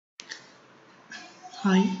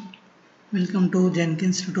Hi, welcome to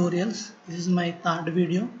Jenkins tutorials. This is my third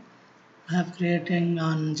video I have created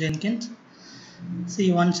on Jenkins.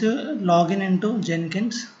 See, once you log in into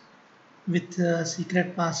Jenkins with a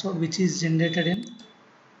secret password which is generated in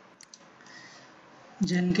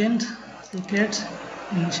Jenkins secrets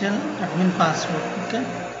initial admin password. Okay,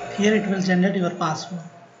 here it will generate your password.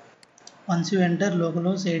 Once you enter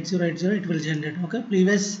localhost 8080, it will generate. Okay,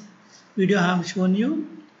 previous video I have shown you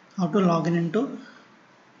how to log in into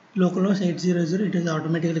localhost 800. It is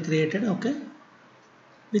automatically created. Okay,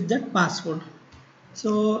 with that password.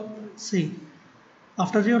 So see,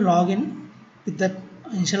 after you log in with that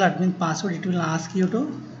initial admin password, it will ask you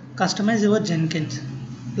to customize your Jenkins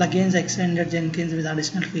plugins, extended Jenkins with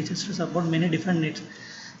additional features to support many different needs.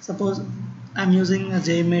 Suppose I'm using a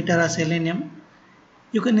JMeter or Selenium,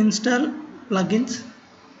 you can install plugins,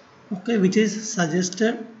 okay, which is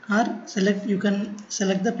suggested, or select, you can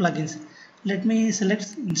select the plugins. Let me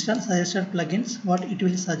select install suggested plugins, what it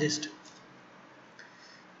will suggest.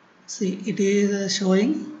 See, it is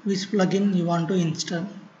showing which plugin you want to install.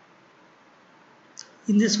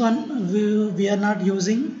 In this one, we are not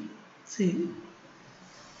using, see,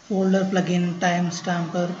 folder plugin,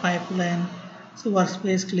 timestamper, pipeline, so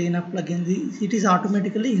workspace cleanup plugin. It is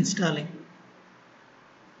automatically installing.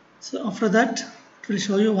 So after that, it will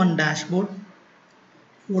show you one dashboard.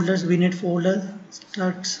 Folders, we need folders,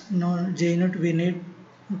 starts, no, JUnit we need,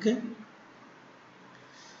 okay.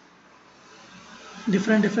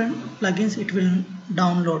 Different plugins it will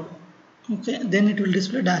download, okay. Then it will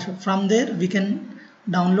display dashboard. From there we can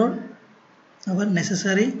download our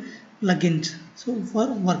necessary plugins so for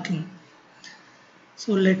working.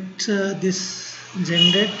 So let this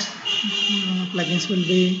generate plugins will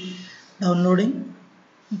be downloading,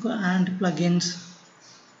 okay. And plugins,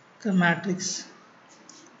 okay, matrix,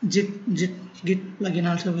 git plugin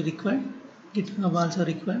also we require, GitHub also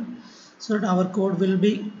required, so that our code will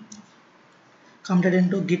be committed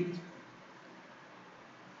into Git,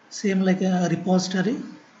 same like a repository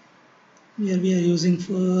where we are using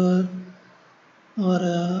for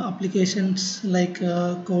our applications like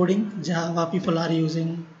coding. Java people are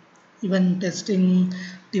using, even testing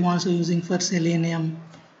team also using for Selenium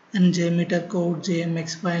and JMeter code,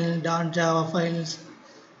 JMX file, .java files.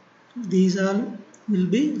 These all will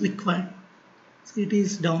be required. So it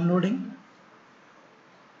is downloading.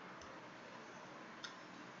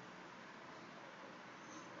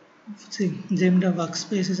 See, JMeter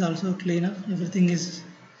workspace is also clean up. Everything is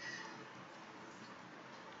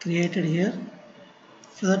created here.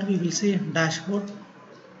 For that we will see dashboard.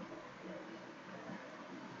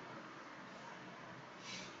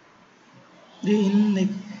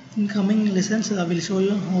 In coming lessons I will show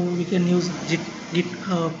you how we can use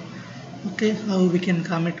GitHub, okay, how we can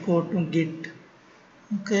commit code to Git,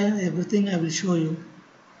 okay, everything I will show you.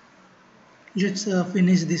 Let's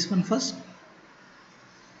finish this one first.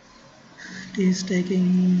 It is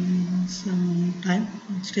taking some time,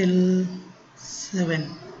 still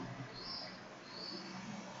 7.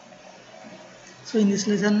 So in this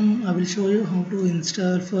lesson I will show you how to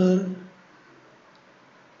install for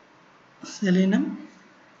Selenium.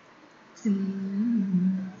 It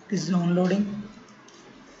is downloading.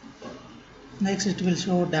 Next it will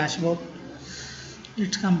show dashboard.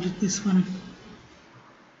 Let's complete this one.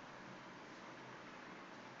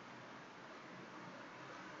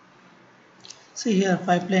 See here,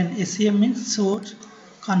 pipeline, SCM means source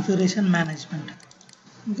configuration management,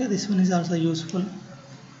 okay. This one is also useful.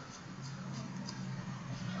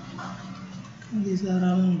 These are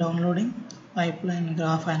all downloading. Pipeline,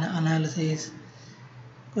 graph and analysis,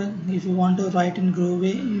 okay. If you want to write in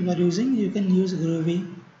Groovy, you are using, you can use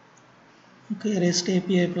Groovy, okay. REST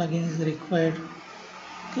API plugin is required,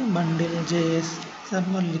 okay. Bundle JS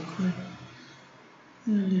server required.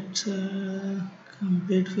 Let's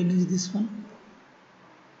finish this one.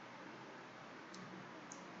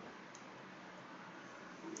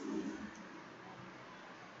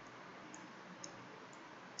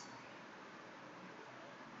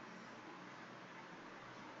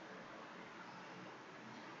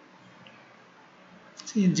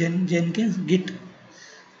 See, Jenkins Git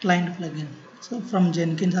client plugin. So from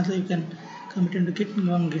Jenkins also you can commit into Git.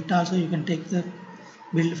 On Git also you can take the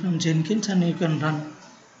build from Jenkins and you can run.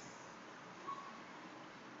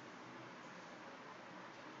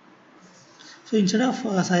 So instead of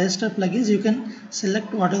suggested plugins, you can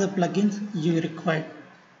select what are the plugins you require.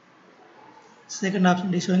 Second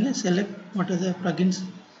option is showing select what are the plugins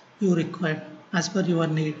you require as per your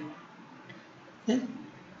need, okay.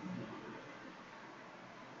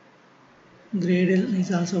 Gradle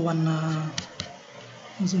is also one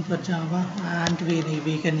using for Java, and we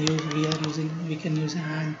can use, we can use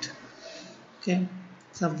ant. Okay,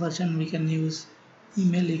 subversion we can use,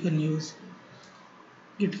 email we can use,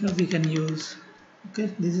 GitHub we can use.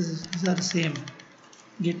 Okay, these are same.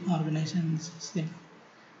 Git organization is same.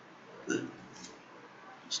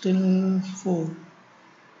 Still 4.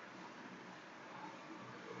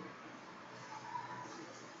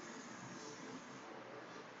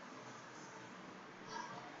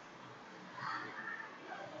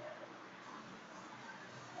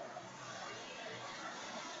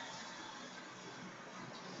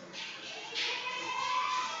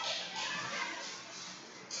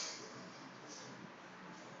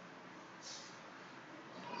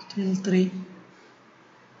 Still 3.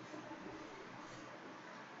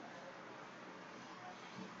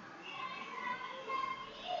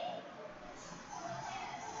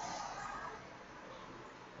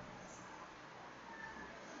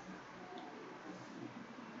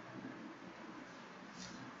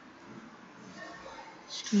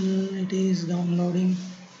 Still it is downloading,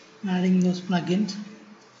 adding those plugins.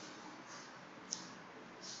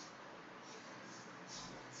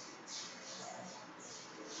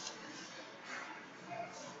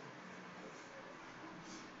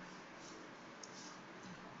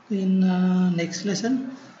 In next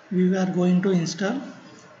lesson we are going to install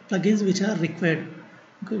plugins which are required,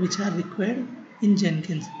 okay, which are required in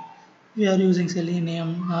Jenkins. We are using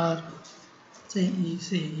Selenium, or say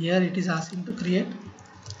here it is asking to create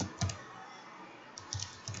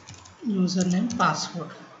username password.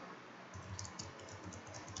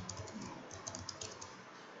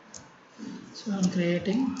 So I am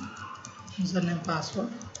creating username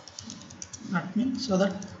password admin, so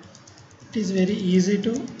that it is very easy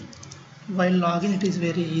to, while login it is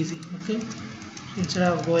very easy. Okay, instead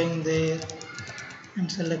of going there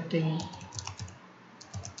and selecting,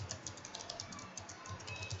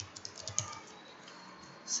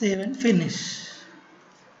 save and finish.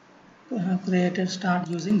 I have created, start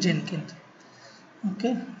using Jenkins.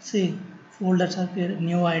 Okay, see, folders are created,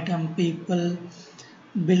 new item, people,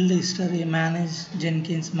 build history, manage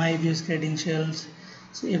Jenkins, my views, credentials.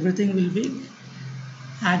 So everything will be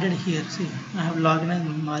added here. See, I have logged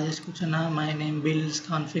in Majesh Kuchana, my name, builds,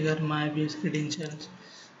 configure, my views, credentials,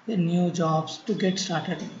 the new jobs to get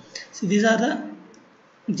started. See, these are the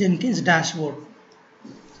Jenkins dashboard.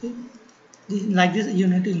 See, like this you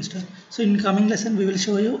need to install. So in coming lesson we will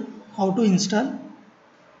show you how to install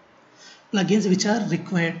plugins which are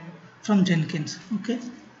required from Jenkins. Okay,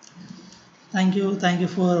 thank you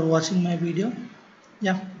for watching my video.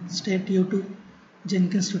 Yeah, stay tuned to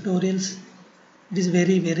Jenkins tutorials. It is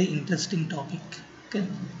very interesting topic. Okay,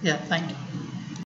 yeah, thank you.